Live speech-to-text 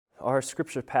Our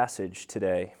scripture passage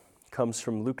today comes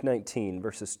from Luke 19,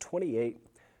 verses 28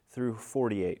 through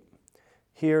 48.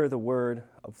 Hear the word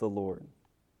of the Lord.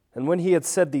 And when he had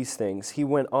said these things, he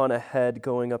went on ahead,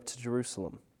 going up to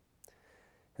Jerusalem.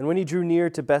 And when he drew near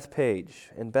to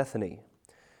Bethphage and Bethany,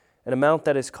 and a mount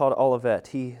that is called Olivet,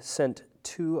 he sent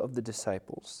two of the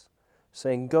disciples,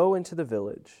 saying, Go into the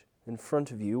village in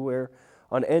front of you, where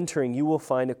on entering you will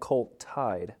find a colt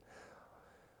tied,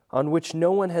 on which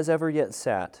no one has ever yet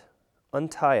sat.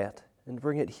 Untie it and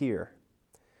bring it here.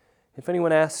 If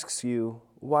anyone asks you,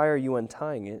 Why are you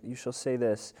untying it? You shall say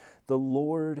this, The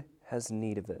Lord has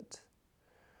need of it.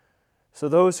 So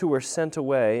those who were sent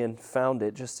away and found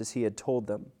it just as he had told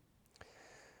them.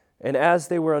 And as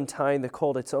they were untying the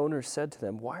colt, its owner said to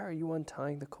them, Why are you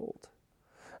untying the colt?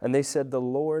 And they said, The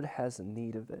Lord has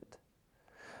need of it.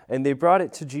 And they brought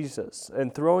it to Jesus,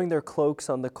 and throwing their cloaks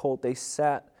on the colt, they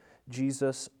sat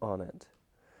Jesus on it.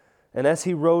 And as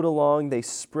he rode along, they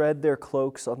spread their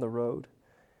cloaks on the road.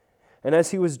 And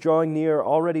as he was drawing near,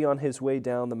 already on his way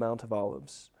down the Mount of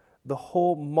Olives, the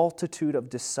whole multitude of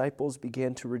disciples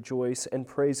began to rejoice and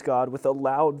praise God with a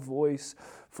loud voice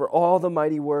for all the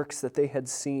mighty works that they had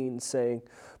seen, saying,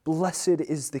 Blessed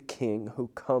is the King who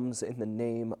comes in the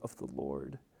name of the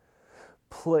Lord.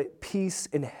 Peace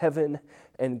in heaven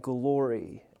and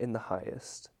glory in the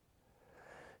highest.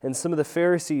 And some of the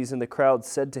Pharisees in the crowd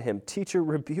said to him, Teacher,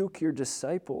 rebuke your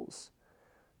disciples.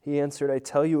 He answered, I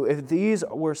tell you, if these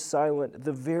were silent,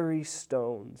 the very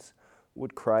stones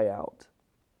would cry out.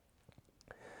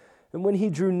 And when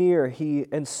he drew near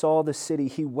and saw the city,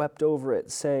 he wept over it,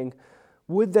 saying,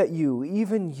 Would that you,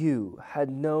 even you,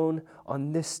 had known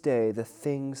on this day the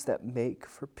things that make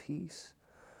for peace.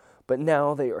 But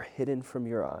now they are hidden from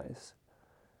your eyes.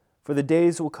 For the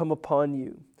days will come upon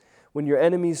you, when your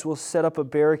enemies will set up a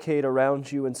barricade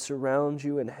around you and surround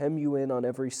you and hem you in on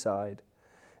every side,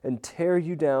 and tear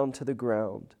you down to the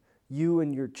ground, you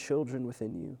and your children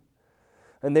within you.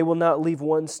 And they will not leave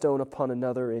one stone upon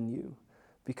another in you,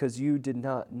 because you did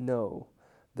not know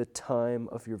the time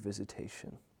of your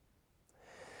visitation.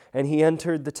 And he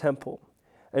entered the temple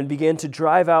and began to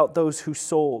drive out those who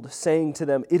sold, saying to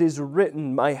them, It is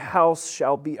written, My house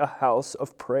shall be a house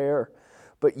of prayer,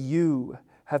 but you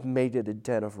have made it a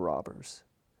den of robbers.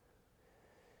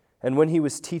 And when he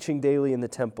was teaching daily in the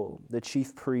temple, the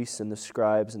chief priests and the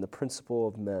scribes and the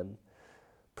principal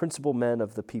men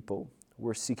of the people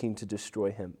were seeking to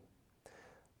destroy him.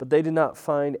 But they did not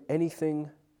find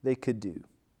anything they could do,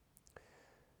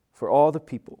 for all the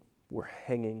people were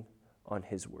hanging on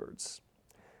his words.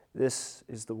 This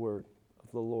is the word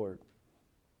of the Lord.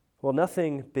 Well,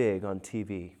 nothing big on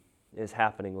TV is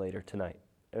happening later tonight,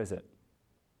 is it?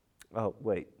 Oh,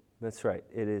 wait, that's right.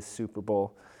 It is Super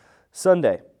Bowl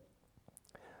Sunday.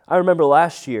 I remember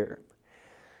last year,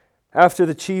 after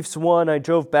the Chiefs won, I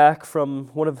drove back from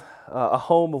a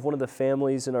home of one of the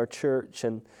families in our church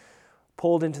and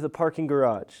pulled into the parking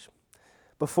garage.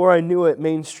 Before I knew it,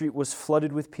 Main Street was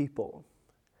flooded with people.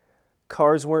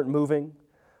 Cars weren't moving.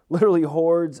 Literally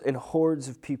hordes and hordes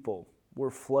of people were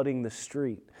flooding the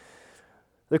street.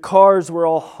 The cars were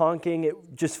all honking. It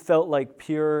just felt like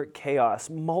pure chaos.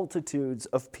 Multitudes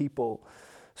of people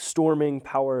storming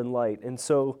Power and Light. And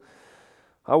so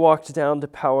I walked down to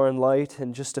Power and Light,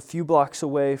 and just a few blocks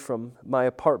away from my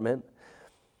apartment,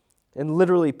 and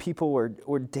literally people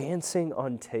were dancing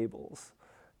on tables.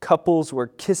 Couples were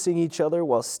kissing each other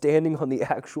while standing on the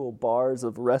actual bars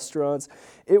of restaurants.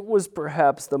 It was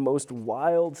perhaps the most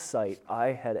wild sight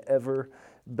I had ever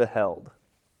beheld.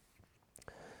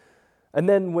 And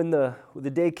then when the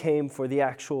day came for the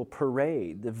actual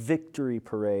parade, the victory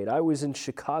parade, I was in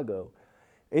Chicago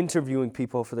interviewing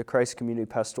people for the Christ Community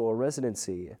Pastoral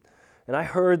Residency. And I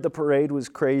heard the parade was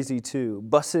crazy too.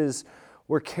 Buses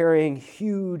were carrying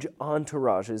huge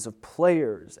entourages of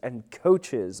players and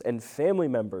coaches and family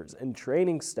members and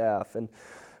training staff and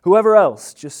whoever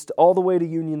else, just all the way to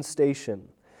Union Station.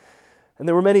 And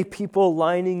there were many people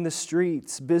lining the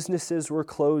streets. Businesses were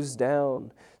closed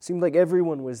down. It seemed like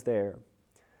everyone was there.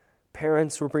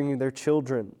 Parents were bringing their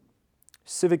children.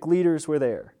 Civic leaders were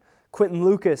there. Quentin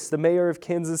Lucas, the mayor of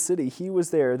Kansas City, he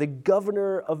was there. The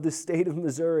governor of the state of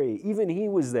Missouri, even he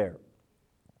was there.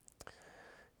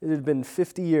 It had been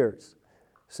 50 years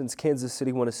since Kansas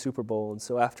City won a Super Bowl, and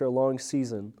so after a long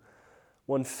season,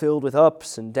 one filled with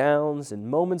ups and downs and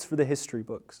moments for the history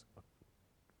books,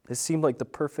 it seemed like the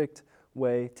perfect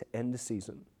way to end a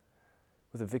season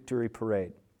with a victory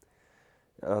parade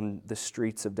on the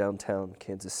streets of downtown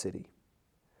Kansas City.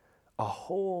 A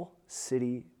whole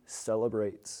city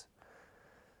celebrates.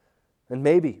 And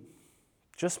maybe,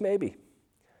 just maybe,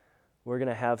 we're going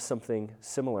to have something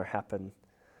similar happen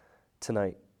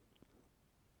tonight.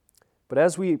 But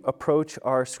as we approach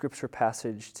our scripture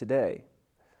passage today,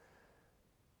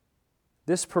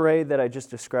 this parade that I just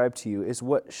described to you is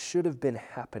what should have been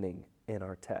happening in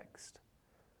our text.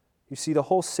 You see, the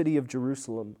whole city of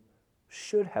Jerusalem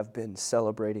should have been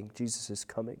celebrating Jesus'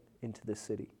 coming into the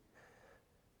city.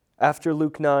 After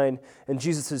Luke 9 and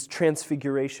Jesus'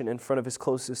 transfiguration in front of his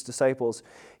closest disciples,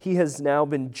 he has now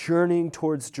been journeying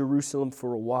towards Jerusalem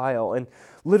for a while. And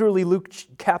literally, Luke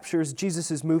captures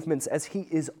Jesus' movements as he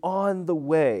is on the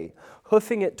way,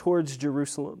 hoofing it towards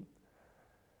Jerusalem.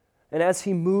 And as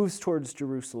he moves towards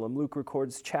Jerusalem, Luke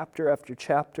records chapter after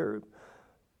chapter,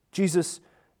 Jesus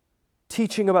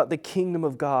teaching about the kingdom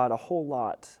of God a whole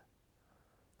lot.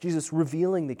 Jesus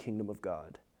revealing the kingdom of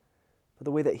God. For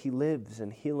the way that he lives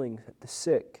and healing the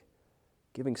sick,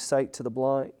 giving sight to the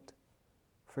blind,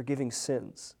 forgiving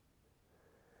sins.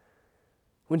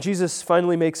 When Jesus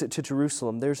finally makes it to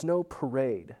Jerusalem, there's no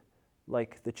parade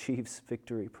like the Chiefs'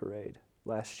 victory parade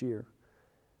last year.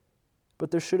 But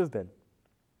there should have been.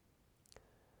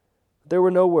 There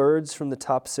were no words from the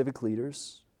top civic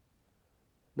leaders,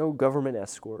 no government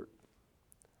escort.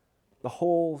 The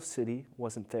whole city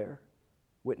wasn't there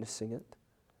witnessing it.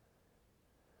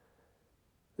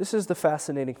 This is the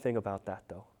fascinating thing about that,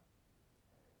 though.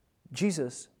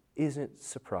 Jesus isn't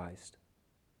surprised.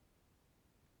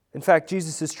 In fact,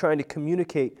 Jesus is trying to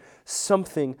communicate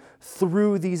something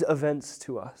through these events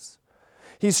to us.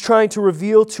 He's trying to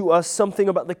reveal to us something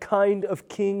about the kind of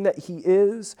king that he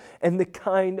is and the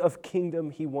kind of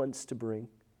kingdom he wants to bring.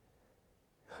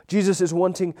 Jesus is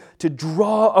wanting to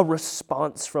draw a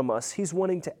response from us. He's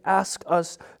wanting to ask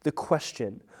us the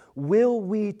question, will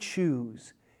we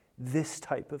choose this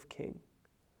type of king?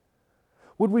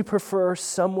 Would we prefer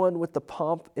someone with the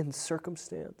pomp and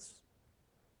circumstance?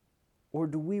 Or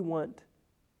do we want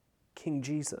King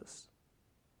Jesus?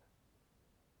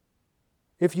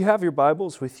 If you have your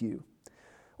Bibles with you,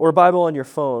 or a Bible on your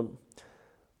phone,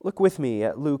 look with me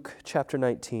at Luke chapter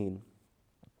 19.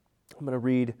 I'm going to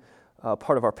read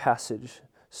part of our passage,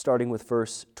 starting with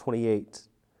verse 28.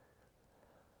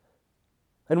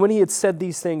 And when he had said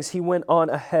these things, he went on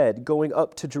ahead, going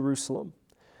up to Jerusalem.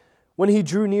 When he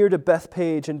drew near to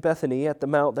Bethphage and Bethany at the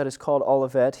mount that is called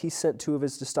Olivet, he sent two of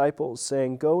his disciples,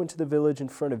 saying, "Go into the village in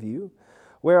front of you,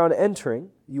 where on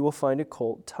entering you will find a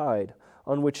colt tied,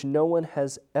 on which no one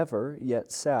has ever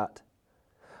yet sat.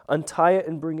 Untie it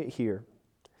and bring it here.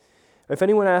 If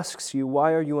anyone asks you,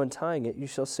 'Why are you untying it?' you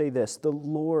shall say this, 'The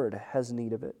Lord has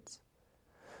need of it.'"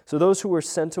 So those who were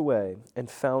sent away and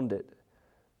found it,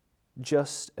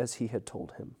 just as he had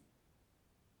told him.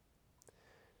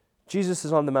 Jesus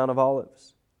is on the Mount of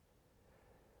Olives,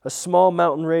 a small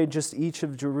mountain range just east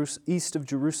of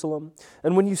Jerusalem.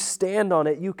 And when you stand on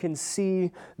it, you can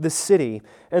see the city.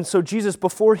 And so Jesus,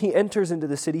 before he enters into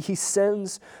the city, he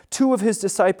sends two of his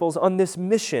disciples on this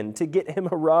mission to get him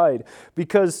a ride.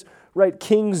 Because, right,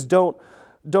 kings don't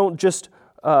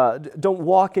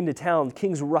walk into town.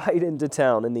 Kings ride into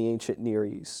town in the ancient Near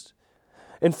East.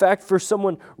 In fact, for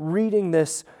someone reading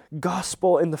this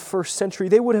gospel in the first century,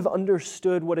 they would have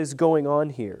understood what is going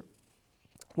on here.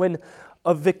 When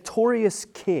a victorious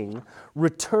king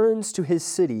returns to his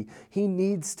city, he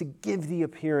needs to give the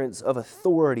appearance of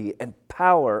authority and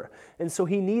power, and so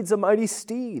he needs a mighty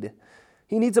steed.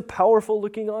 He needs a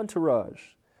powerful-looking entourage.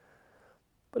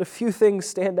 But a few things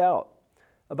stand out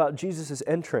about Jesus'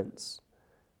 entrance.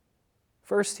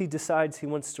 First, he decides he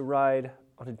wants to ride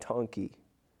on a donkey.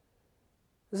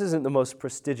 This isn't the most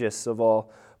prestigious of all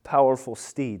powerful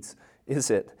steeds, is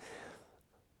it?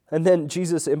 And then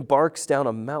Jesus embarks down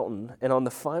a mountain, and on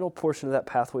the final portion of that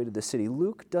pathway to the city,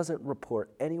 Luke doesn't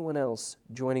report anyone else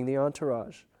joining the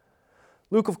entourage.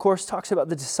 Luke, of course, talks about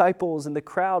the disciples and the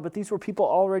crowd, but these were people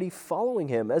already following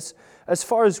him. As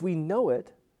far as we know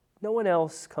it, no one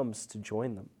else comes to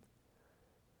join them.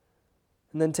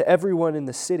 And then to everyone in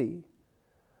the city,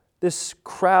 this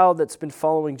crowd that's been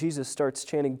following Jesus starts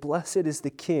chanting, "Blessed is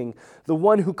the King, the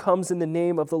one who comes in the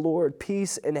name of the Lord,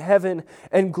 peace in heaven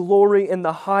and glory in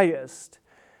the highest."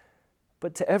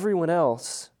 But to everyone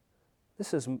else,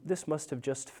 this must have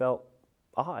just felt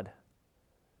odd.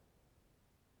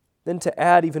 Then to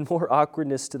add even more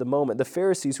awkwardness to the moment, the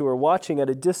Pharisees who are watching at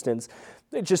a distance,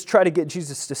 they just try to get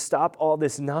Jesus to stop all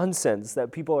this nonsense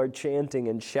that people are chanting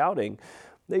and shouting.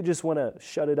 They just want to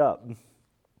shut it up.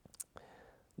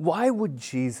 Why would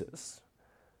Jesus,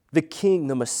 the King,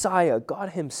 the Messiah,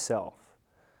 God himself,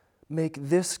 make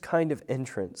this kind of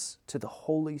entrance to the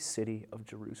holy city of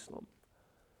Jerusalem?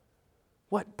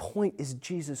 What point is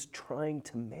Jesus trying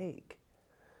to make?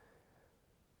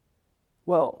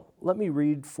 Well, let me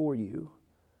read for you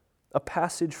a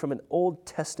passage from an Old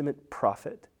Testament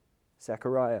prophet,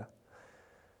 Zechariah.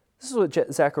 This is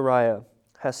what Zechariah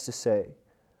has to say.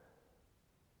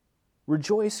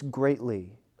 Rejoice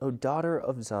greatly, O daughter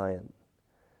of Zion.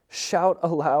 Shout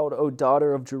aloud, O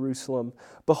daughter of Jerusalem.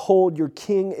 Behold, your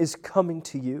king is coming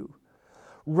to you.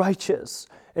 Righteous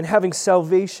and having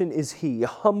salvation is he,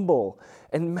 humble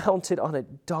and mounted on a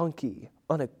donkey,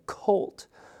 on a colt,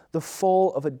 the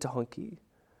foal of a donkey.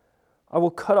 I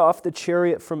will cut off the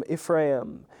chariot from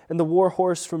Ephraim and the war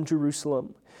horse from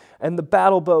Jerusalem, and the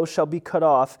battle bow shall be cut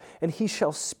off, and he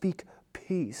shall speak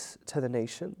peace to the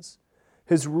nations.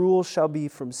 His rule shall be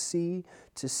from sea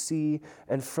to sea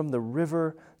and from the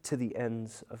river to the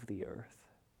ends of the earth.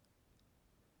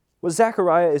 What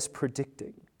Zechariah is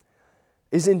predicting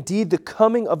is indeed the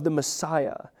coming of the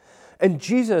Messiah, and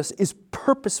Jesus is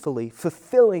purposefully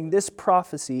fulfilling this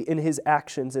prophecy in his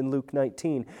actions in Luke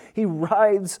 19. He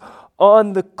rides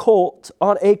on a colt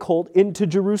into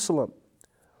Jerusalem.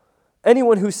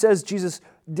 Anyone who says Jesus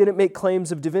didn't make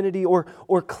claims of divinity or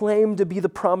claim to be the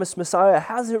promised Messiah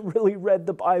hasn't really read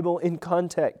the Bible in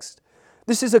context.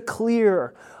 This is a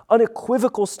clear,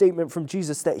 unequivocal statement from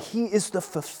Jesus that he is the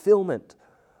fulfillment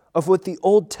of what the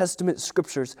Old Testament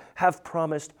scriptures have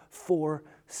promised for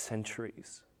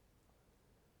centuries.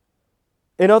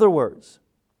 In other words,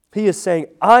 he is saying,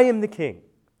 I am the king.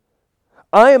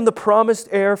 I am the promised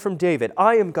heir from David.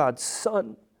 I am God's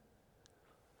son.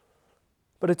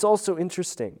 But it's also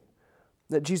interesting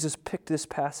that Jesus picked this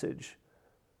passage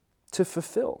to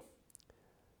fulfill.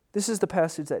 This is the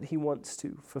passage that he wants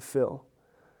to fulfill.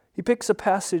 He picks a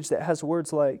passage that has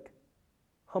words like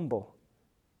humble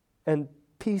and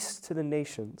peace to the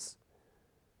nations.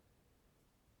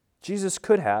 Jesus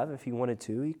could have, if he wanted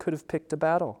to, he could have picked a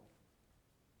battle,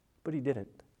 but he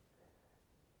didn't.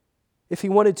 If he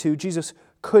wanted to, Jesus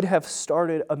could have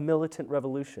started a militant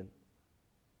revolution,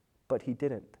 but he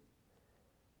didn't.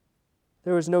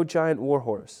 There was no giant war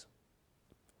horse.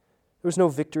 There was no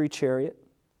victory chariot.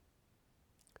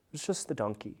 It was just the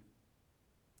donkey.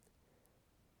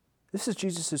 This is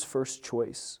Jesus' first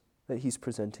choice that he's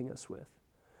presenting us with.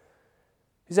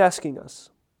 He's asking us,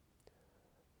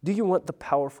 do you want the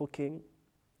powerful king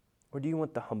or do you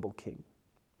want the humble king?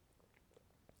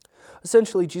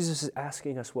 Essentially, Jesus is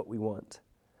asking us what we want.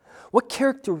 What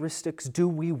characteristics do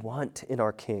we want in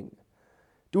our king?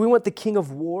 Do we want the king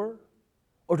of war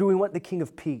or do we want the king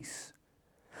of peace?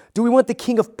 Do we want the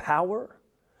king of power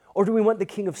or do we want the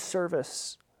king of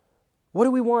service? What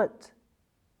do we want?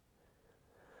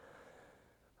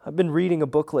 I've been reading a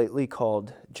book lately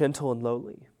called Gentle and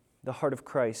Lowly, The Heart of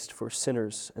Christ for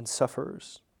Sinners and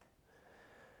Sufferers.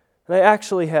 And I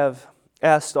actually have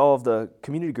asked all of the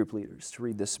community group leaders to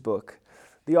read this book.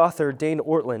 The author, Dane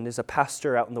Ortland, is a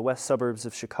pastor out in the west suburbs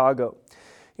of Chicago.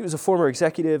 He was a former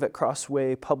executive at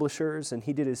Crossway Publishers, and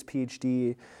he did his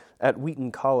PhD at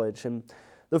Wheaton College. And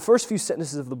the first few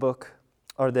sentences of the book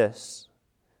are this.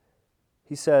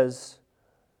 He says,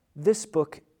 "This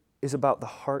book is about the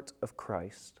heart of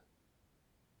Christ.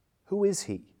 Who is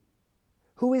he?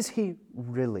 Who is he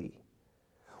really?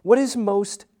 What is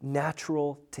most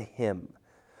natural to him?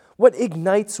 What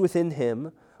ignites within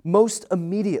him most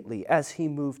immediately as he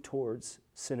moved towards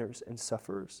sinners and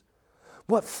sufferers?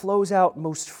 What flows out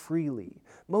most freely,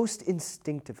 most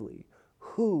instinctively?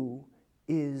 Who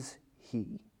is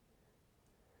he?"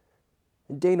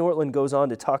 And Dane Ortland goes on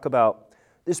to talk about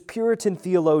this Puritan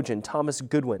theologian, Thomas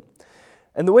Goodwin.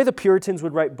 And the way the Puritans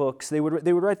would write books, they would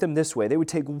write them this way. They would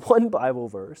take one Bible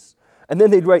verse, and then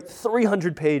they'd write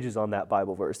 300 pages on that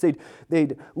Bible verse.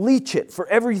 They'd leech it for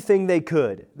everything they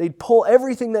could. They'd pull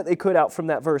everything that they could out from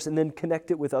that verse and then connect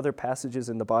it with other passages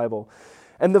in the Bible.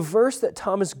 And the verse that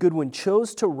Thomas Goodwin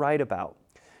chose to write about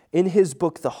in his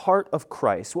book, The Heart of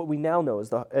Christ, what we now know as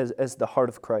the Heart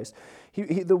of Christ,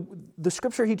 the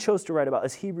scripture he chose to write about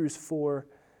is Hebrews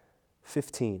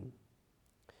 4:15.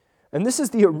 And this is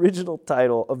the original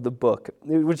title of the book,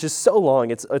 which is so long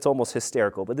it's almost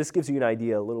hysterical, but this gives you an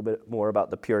idea a little bit more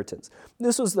about the Puritans.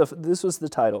 This was the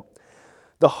title,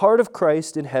 "The Heart of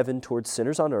Christ in Heaven Towards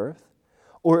Sinners on Earth,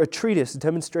 or a treatise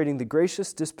demonstrating the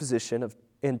gracious disposition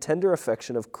and tender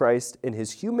affection of Christ in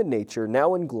his human nature,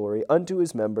 now in glory, unto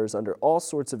his members under all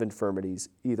sorts of infirmities,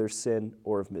 either sin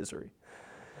or of misery."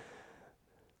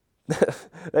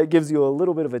 That gives you a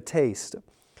little bit of a taste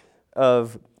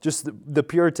of just the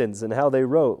Puritans and how they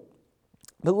wrote.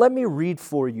 But let me read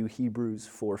for you Hebrews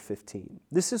 4:15.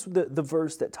 This is the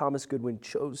verse that Thomas Goodwin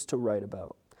chose to write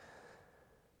about.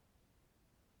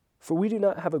 "For we do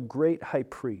not have a great high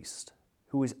priest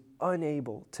who is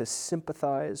unable to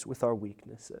sympathize with our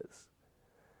weaknesses,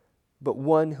 but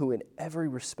one who in every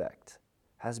respect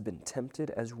has been tempted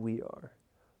as we are,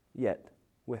 yet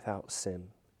without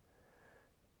sin."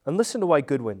 And listen to why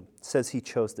Goodwin says he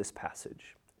chose this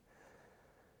passage.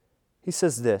 He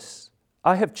says this,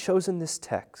 "I have chosen this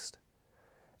text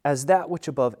as that which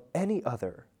above any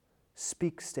other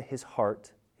speaks to his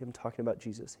heart," him talking about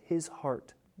Jesus, his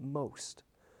heart most,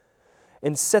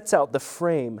 and sets out the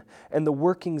frame and the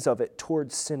workings of it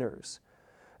towards sinners.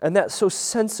 And that so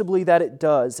sensibly that it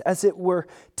does, as it were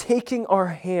taking our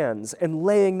hands and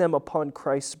laying them upon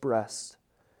Christ's breast.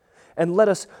 And let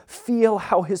us feel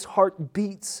how his heart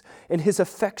beats and his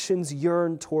affections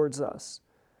yearn towards us,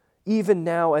 even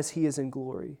now as he is in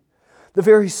glory. The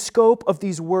very scope of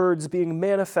these words being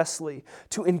manifestly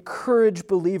to encourage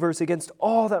believers against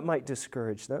all that might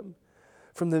discourage them,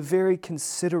 from the very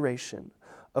consideration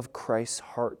of Christ's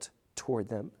heart toward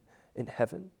them in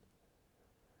heaven.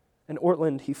 And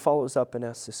Ortlund, he follows up and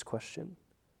asks this question: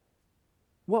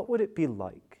 what would it be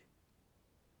like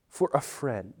for a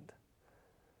friend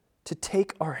to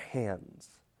take our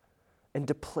hands and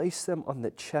to place them on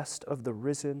the chest of the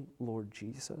risen Lord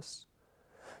Jesus,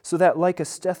 so that like a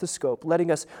stethoscope,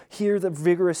 letting us hear the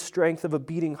vigorous strength of a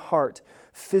beating heart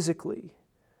physically,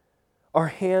 our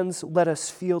hands let us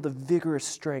feel the vigorous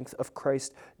strength of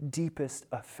Christ's deepest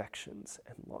affections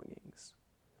and longings?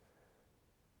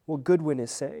 Well, Goodwin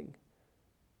is saying,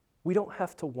 we don't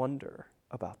have to wonder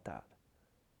about that.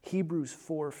 Hebrews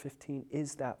 4:15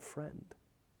 is that friend.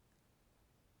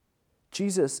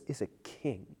 Jesus is a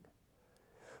king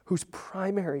whose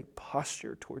primary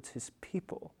posture towards his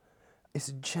people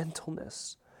is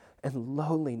gentleness and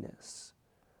lowliness.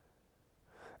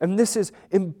 And this is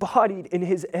embodied in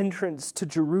his entrance to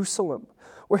Jerusalem,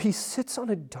 where he sits on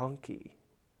a donkey.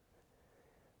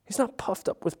 He's not puffed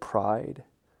up with pride.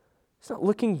 He's not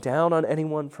looking down on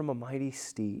anyone from a mighty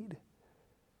steed.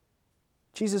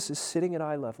 Jesus is sitting at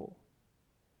eye level.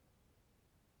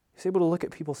 He's able to look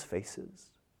at people's faces.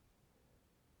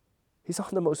 He's on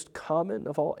the most common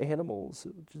of all animals,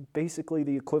 which is basically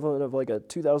the equivalent of like a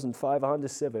 2005 Honda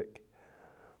Civic.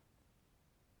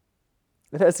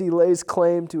 And as he lays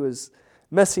claim to his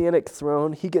messianic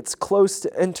throne, he gets close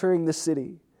to entering the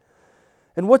city.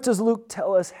 And what does Luke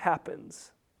tell us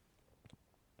happens?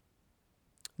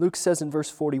 Luke says in verse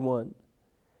 41,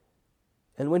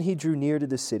 "And when he drew near to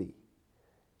the city,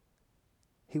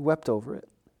 he wept over it."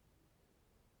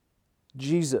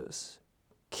 Jesus,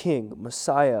 King,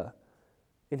 Messiah,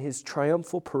 in his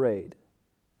triumphal parade,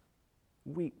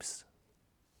 weeps.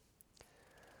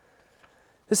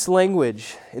 This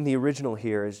language in the original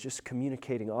here is just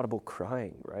communicating audible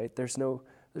crying, right? There's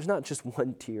not just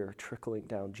one tear trickling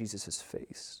down Jesus'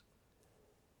 face.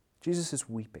 Jesus is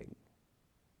weeping.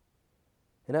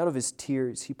 And out of his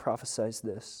tears, he prophesies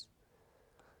this: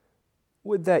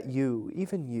 "Would that you,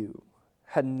 even you,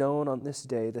 had known on this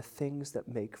day the things that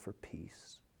make for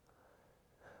peace.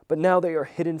 But now they are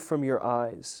hidden from your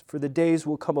eyes, for the days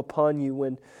will come upon you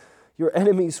when your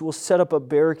enemies will set up a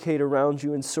barricade around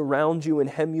you and surround you and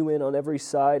hem you in on every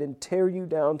side and tear you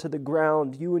down to the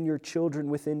ground, you and your children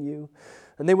within you.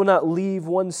 And they will not leave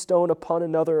one stone upon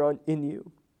another in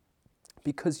you,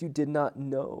 because you did not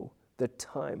know the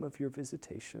time of your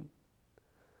visitation."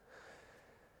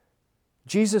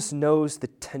 Jesus knows the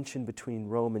tension between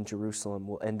Rome and Jerusalem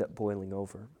will end up boiling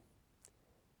over.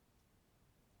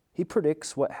 He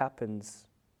predicts what happens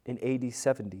in AD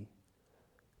 70,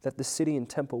 that the city and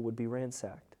temple would be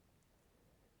ransacked.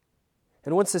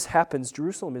 And once this happens,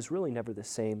 Jerusalem is really never the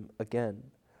same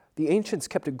again. The ancients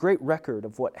kept a great record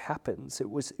of what happens. It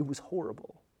was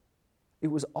horrible. It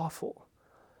was awful.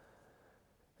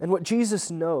 And what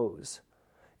Jesus knows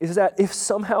is that if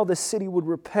somehow the city would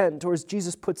repent, or as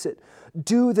Jesus puts it,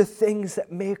 do the things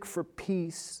that make for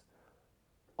peace,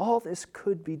 all this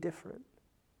could be different.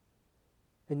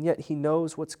 And yet he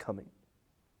knows what's coming.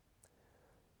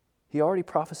 He already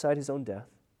prophesied his own death.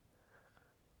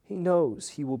 He knows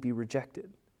he will be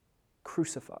rejected,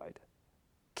 crucified,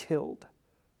 killed.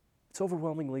 It's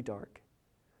overwhelmingly dark.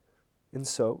 And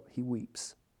so he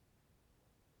weeps.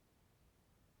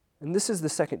 And this is the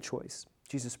second choice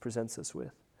Jesus presents us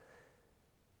with.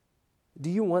 Do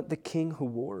you want the king who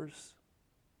wars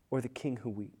or the king who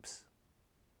weeps?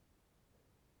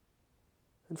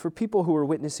 And for people who were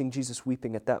witnessing Jesus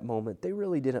weeping at that moment, they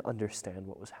really didn't understand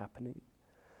what was happening.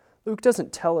 Luke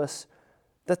doesn't tell us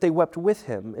that they wept with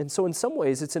him, and so in some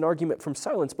ways it's an argument from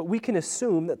silence, but we can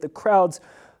assume that the crowds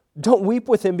don't weep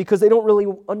with him because they don't really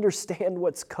understand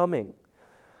what's coming.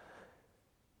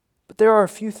 But there are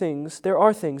things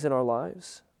in our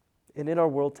lives and in our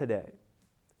world today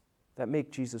that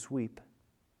make Jesus weep.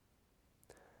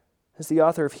 As the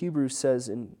author of Hebrews says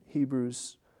in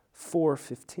Hebrews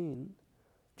 4:15,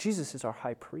 Jesus is our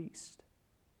high priest.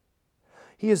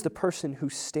 He is the person who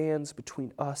stands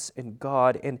between us and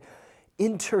God and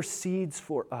intercedes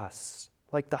for us,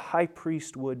 like the high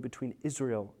priest would between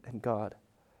Israel and God.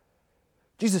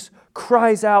 Jesus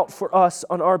cries out for us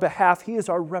on our behalf. He is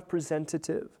our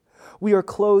representative. We are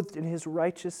clothed in His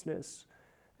righteousness,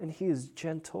 and He is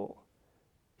gentle.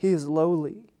 He is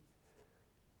lowly.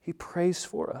 He prays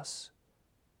for us.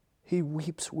 He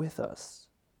weeps with us.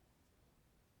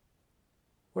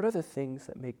 What are the things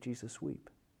that make Jesus weep?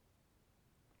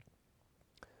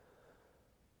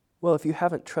 Well, if you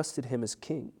haven't trusted Him as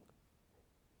King,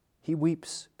 He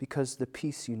weeps because the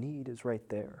peace you need is right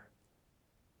there,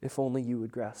 if only you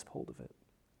would grasp hold of it.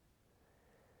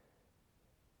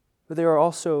 But there are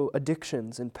also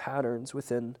addictions and patterns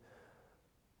within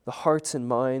the hearts and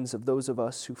minds of those of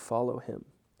us who follow Him.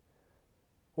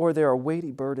 Or there are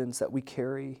weighty burdens that we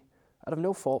carry out of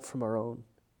no fault from our own.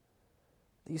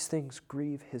 These things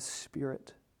grieve His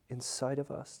Spirit inside of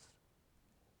us.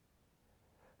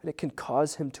 And it can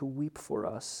cause Him to weep for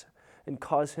us and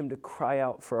cause Him to cry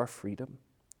out for our freedom.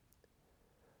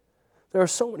 There are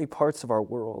so many parts of our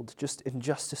world, just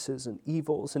injustices and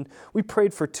evils, and we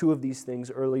prayed for two of these things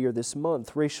earlier this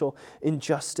month, racial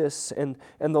injustice and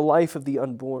the life of the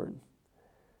unborn.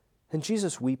 And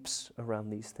Jesus weeps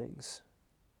around these things.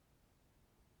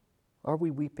 Are we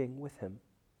weeping with Him?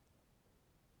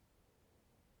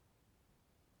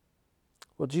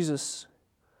 Well, Jesus,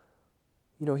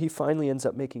 He finally ends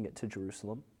up making it to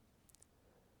Jerusalem.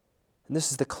 And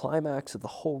this is the climax of the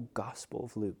whole Gospel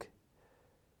of Luke.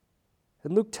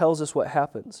 And Luke tells us what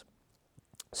happens.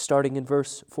 Starting in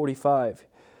verse 45,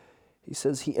 he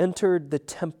says, He entered the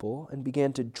temple and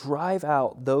began to drive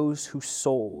out those who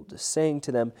sold, saying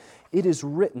to them, It is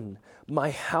written,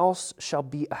 My house shall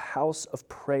be a house of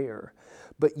prayer,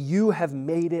 but you have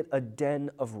made it a den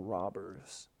of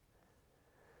robbers.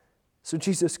 So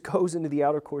Jesus goes into the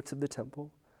outer courts of the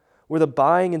temple, where the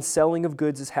buying and selling of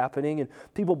goods is happening, and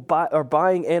people are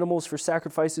buying animals for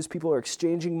sacrifices. People are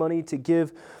exchanging money to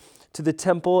give to the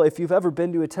temple. If you've ever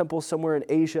been to a temple somewhere in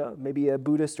Asia, maybe a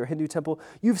Buddhist or Hindu temple,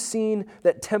 you've seen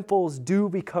that temples do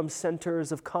become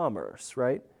centers of commerce,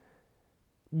 right?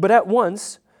 But at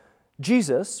once,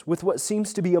 Jesus, with what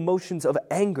seems to be emotions of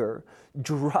anger,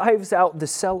 drives out the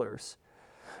sellers.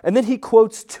 And then He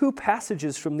quotes two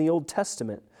passages from the Old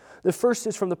Testament. The first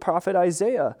is from the prophet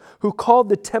Isaiah, who called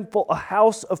the temple a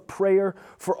house of prayer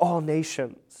for all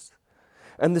nations.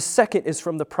 And the second is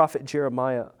from the prophet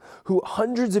Jeremiah, who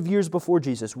hundreds of years before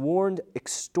Jesus warned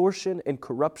extortion and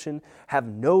corruption have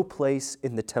no place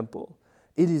in the temple.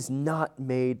 It is not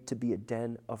made to be a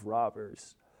den of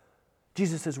robbers.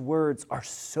 Jesus' words are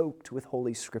soaked with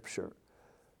Holy Scripture.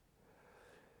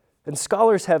 And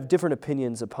scholars have different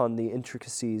opinions upon the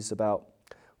intricacies about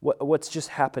what's just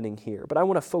happening here. But I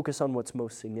want to focus on what's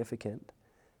most significant.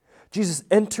 Jesus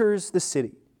enters the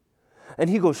city,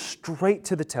 and He goes straight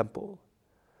to the temple.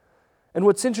 And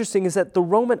what's interesting is that the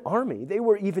Roman army, they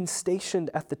were even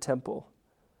stationed at the temple.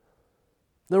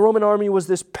 The Roman army was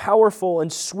this powerful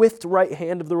and swift right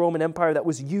hand of the Roman Empire that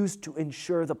was used to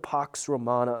ensure the Pax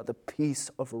Romana, the peace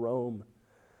of Rome.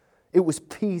 It was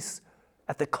peace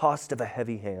at the cost of a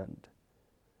heavy hand.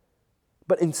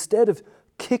 But instead of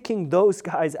kicking those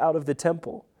guys out of the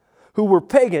temple, who were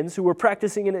pagans, who were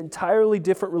practicing an entirely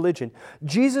different religion,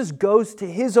 Jesus goes to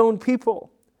His own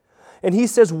people. And He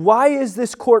says, why is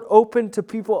this court open to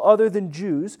people other than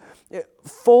Jews,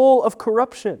 full of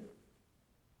corruption?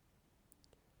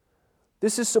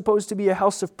 This is supposed to be a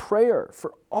house of prayer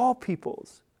for all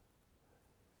peoples.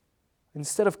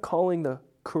 Instead of calling the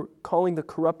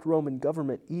corrupt Roman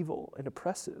government evil and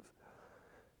oppressive,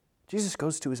 Jesus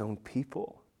goes to His own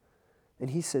people. And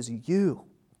He says, you,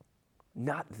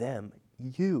 not them,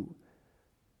 you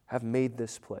have made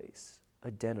this place a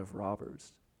den of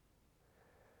robbers.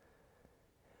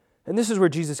 And this is where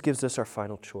Jesus gives us our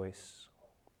final choice.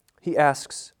 He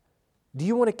asks, do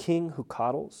you want a king who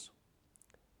coddles,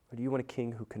 or do you want a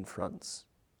king who confronts?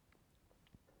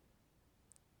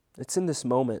 It's in this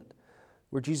moment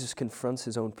where Jesus confronts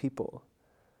His own people,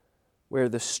 where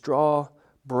the straw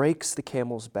breaks the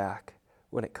camel's back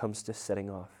when it comes to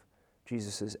setting off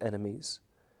Jesus' enemies.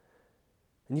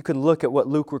 And you can look at what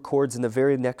Luke records in the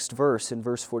very next verse. In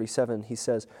verse 47, he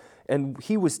says, And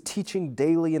He was teaching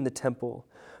daily in the temple.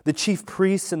 The chief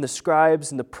priests and the scribes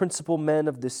and the principal men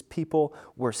of this people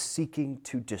were seeking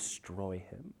to destroy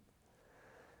Him.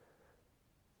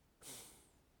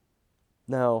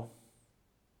 Now,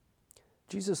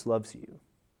 Jesus loves you.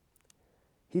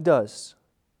 He does.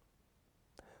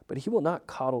 But He will not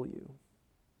coddle you.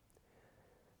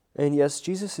 And yes,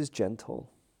 Jesus is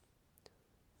gentle.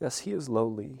 Yes, He is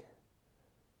lowly.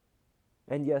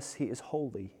 And yes, He is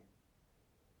holy.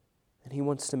 And he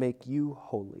wants to make you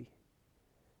holy.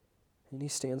 And he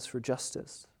stands for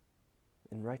justice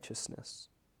and righteousness.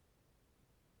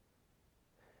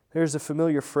 There's a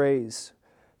familiar phrase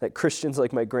that Christians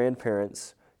like my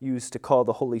grandparents used to call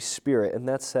the Holy Spirit, and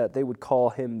that's that they would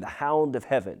call him the Hound of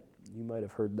Heaven. You might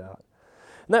have heard that.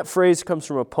 And that phrase comes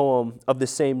from a poem of the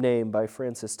same name by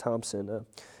Francis Thompson, an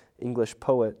English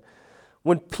poet.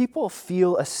 When people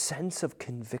feel a sense of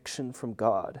conviction from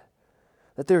God,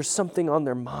 that there's something on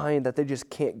their mind that they just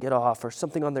can't get off, or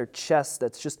something on their chest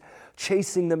that's just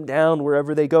chasing them down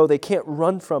wherever they go, they can't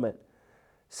run from it.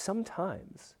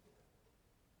 Sometimes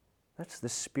that's the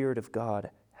Spirit of God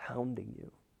hounding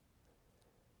you.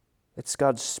 It's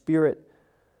God's Spirit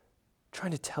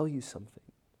trying to tell you something.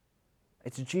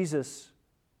 It's Jesus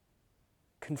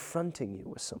confronting you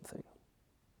with something.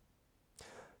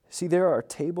 See, there are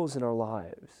tables in our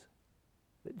lives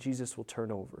that Jesus will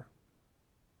turn over.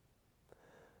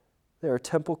 There are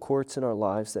temple courts in our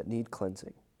lives that need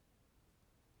cleansing.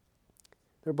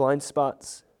 There are blind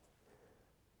spots,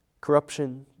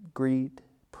 corruption, greed,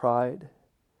 pride,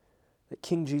 that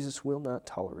King Jesus will not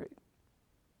tolerate.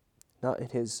 Not in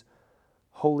his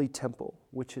holy temple,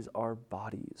 which is our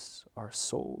bodies, our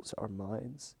souls, our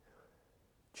minds.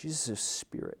 Jesus'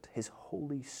 Spirit, his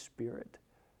Holy Spirit,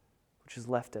 which is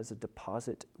left as a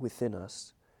deposit within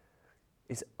us,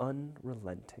 is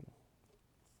unrelenting.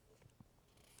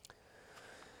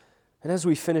 And as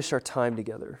we finish our time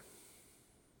together,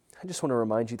 I just want to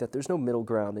remind you that there's no middle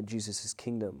ground in Jesus'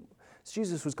 kingdom. As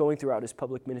Jesus was going throughout his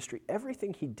public ministry,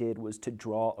 everything he did was to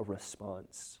draw a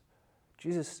response.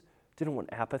 Jesus didn't want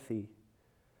apathy.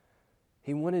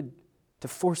 He wanted to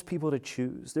force people to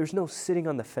choose. There's no sitting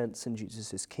on the fence in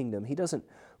Jesus' kingdom. He doesn't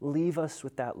leave us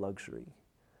with that luxury.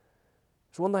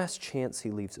 There's one last chance he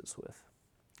leaves us with.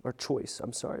 Or choice,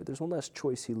 I'm sorry. There's one last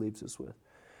choice he leaves us with.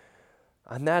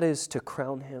 And that is to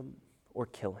crown him or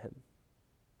kill him.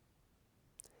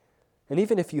 And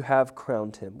even if you have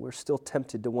crowned him, we're still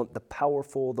tempted to want the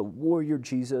powerful, the warrior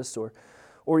Jesus,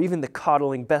 or even the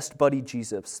coddling best buddy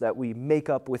Jesus that we make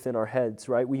up within our heads,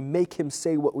 right? We make him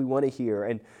say what we want to hear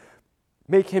and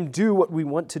make him do what we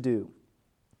want to do.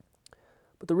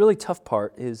 But the really tough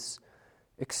part is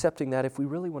accepting that if we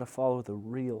really want to follow the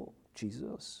real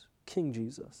Jesus, King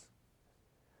Jesus.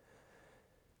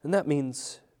 And that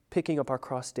means picking up our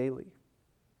cross daily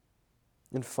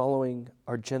and following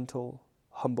our gentle,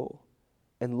 humble,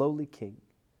 and lowly King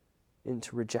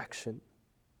into rejection,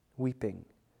 weeping,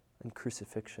 and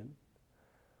crucifixion.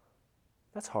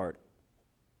 That's hard.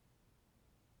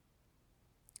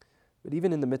 But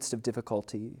even in the midst of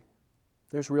difficulty,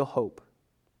 there's real hope.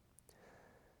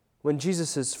 When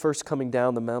Jesus is first coming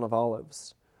down the Mount of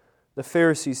Olives, the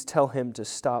Pharisees tell him to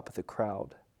stop the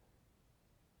crowd.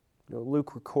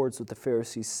 Luke records what the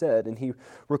Pharisees said, and he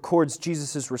records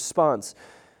Jesus' response.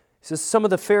 He says, some of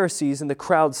the Pharisees in the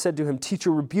crowd said to him, "Teacher,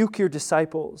 rebuke your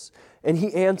disciples." And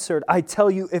he answered, "I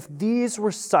tell you, if these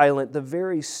were silent, the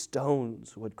very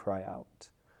stones would cry out."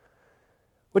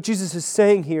 What Jesus is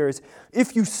saying here is,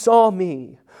 if you saw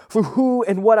me for who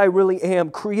and what I really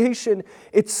am, creation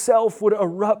itself would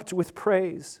erupt with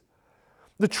praise.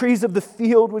 The trees of the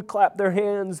field would clap their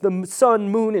hands. The sun,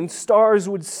 moon, and stars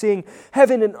would sing.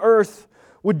 Heaven and earth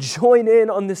would join in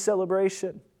on this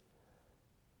celebration.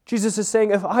 Jesus is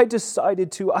saying, if I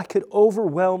decided to, I could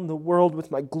overwhelm the world with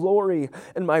my glory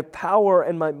and my power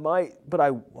and my might, but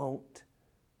I won't.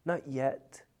 Not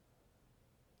yet.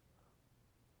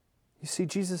 You see,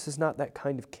 Jesus is not that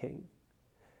kind of king.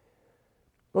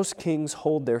 Most kings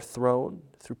hold their throne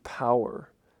through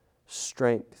power,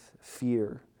 strength,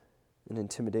 fear, and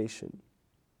intimidation.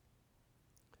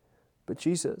 But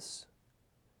Jesus,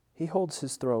 he holds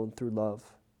his throne through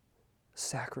love,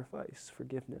 sacrifice,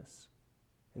 forgiveness,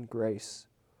 and grace.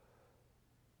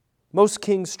 Most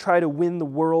kings try to win the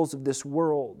wars of this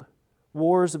world.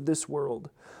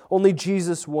 Only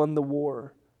Jesus won the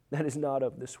war that is not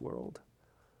of this world.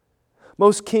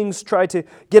 Most kings try to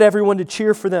get everyone to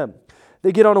cheer for them.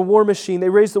 They get on a war machine, they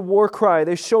raise the war cry,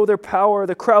 they show their power,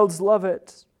 the crowds love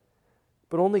it.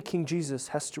 But only King Jesus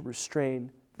has to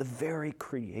restrain the very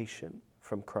creation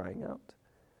from crying out.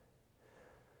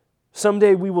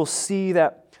 Someday we will see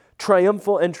that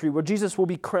triumphal entry where Jesus will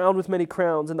be crowned with many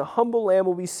crowns and the humble Lamb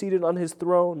will be seated on his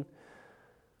throne.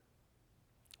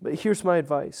 But here's my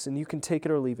advice, and you can take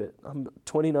it or leave it. I'm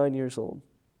 29 years old.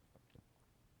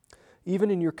 Even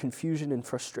in your confusion and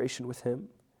frustration with him,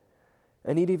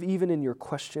 and even in your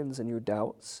questions and your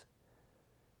doubts,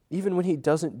 even when he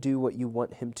doesn't do what you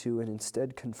want him to and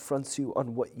instead confronts you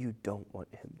on what you don't want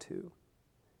him to,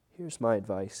 here's my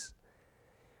advice.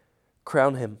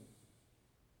 Crown him.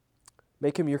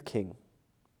 Make him your king.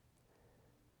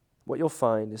 what you'll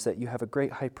find is that you have a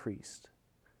great high priest.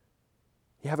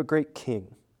 You have a great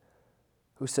king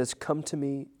who says, "Come to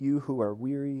me, you who are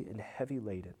weary and heavy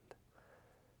laden,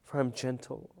 for I am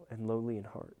gentle and lowly in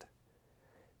heart.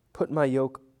 Put my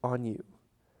yoke on you,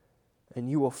 and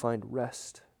you will find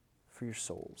rest for your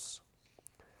souls."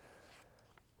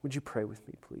 Would you pray with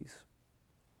me, please?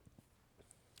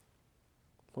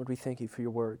 Lord, we thank you for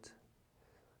your words.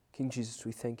 King Jesus,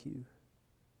 we thank you.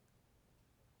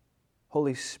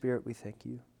 Holy Spirit, we thank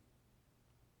you.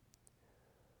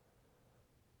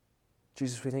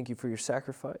 Jesus, we thank you for your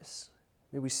sacrifice.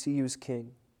 May we see you as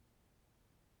King.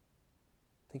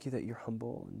 Thank you that you're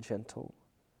humble and gentle.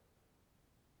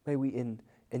 May we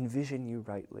envision you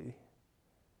rightly.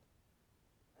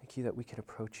 Thank you that we can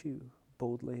approach you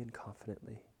boldly and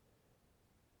confidently.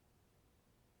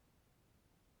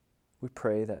 We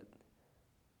pray that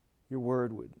your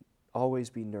word would always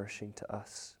be nourishing to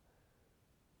us.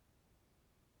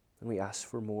 And we ask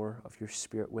for more of your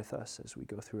Spirit with us as we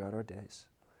go throughout our days.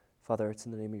 Father, it's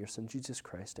in the name of your Son, Jesus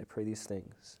Christ, I pray these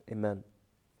things. Amen.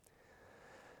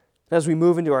 As we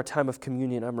move into our time of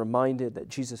communion, I'm reminded that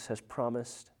Jesus has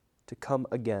promised to come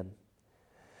again.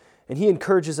 And he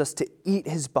encourages us to eat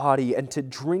his body and to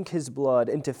drink his blood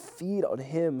and to feed on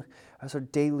him as our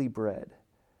daily bread,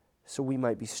 so we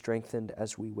might be strengthened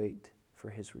as we wait for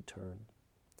his return.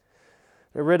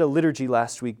 I read a liturgy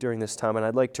last week during this time, and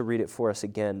I'd like to read it for us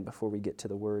again before we get to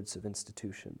the words of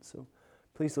institution. So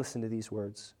please listen to these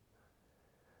words.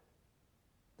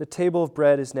 The table of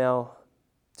bread is now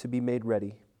to be made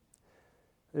ready.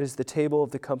 It is the table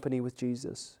of the company with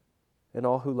Jesus and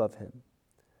all who love him.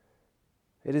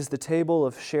 It is the table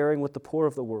of sharing with the poor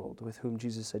of the world, with whom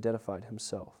Jesus identified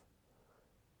himself.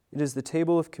 It is the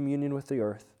table of communion with the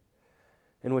earth,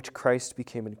 in which Christ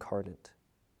became incarnate.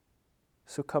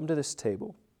 So come to this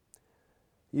table,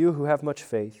 you who have much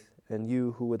faith, and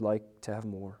you who would like to have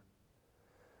more.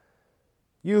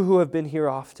 You who have been here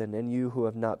often, and you who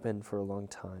have not been for a long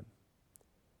time.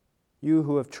 You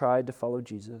who have tried to follow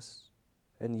Jesus,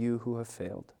 and you who have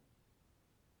failed.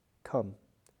 Come.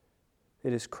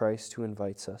 It is Christ who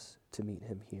invites us to meet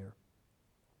him here.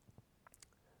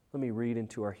 Let me read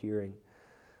into our hearing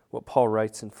what Paul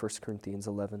writes in 1 Corinthians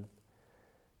 11.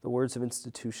 The words of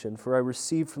institution. "For I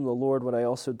received from the Lord what I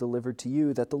also delivered to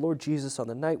you, that the Lord Jesus, on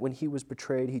the night when he was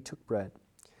betrayed, he took bread.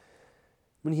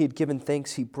 When he had given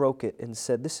thanks, he broke it and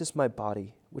said, 'This is my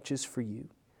body, which is for you.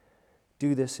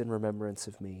 Do this in remembrance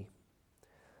of me.'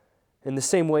 In the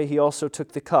same way, he also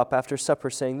took the cup after supper,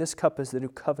 saying, 'This cup is the new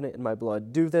covenant in my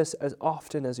blood. Do this as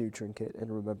often as you drink it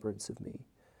in remembrance of me.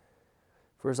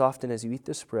 For as often as you eat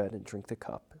this bread and drink the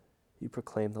cup, you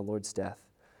proclaim the Lord's death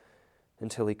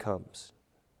until he comes.'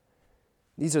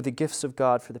 These are the gifts of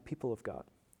God for the people of God.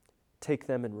 Take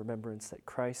them in remembrance that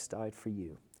Christ died for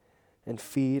you, and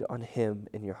feed on him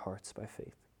in your hearts by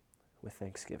faith with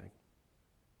thanksgiving."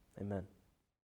 Amen.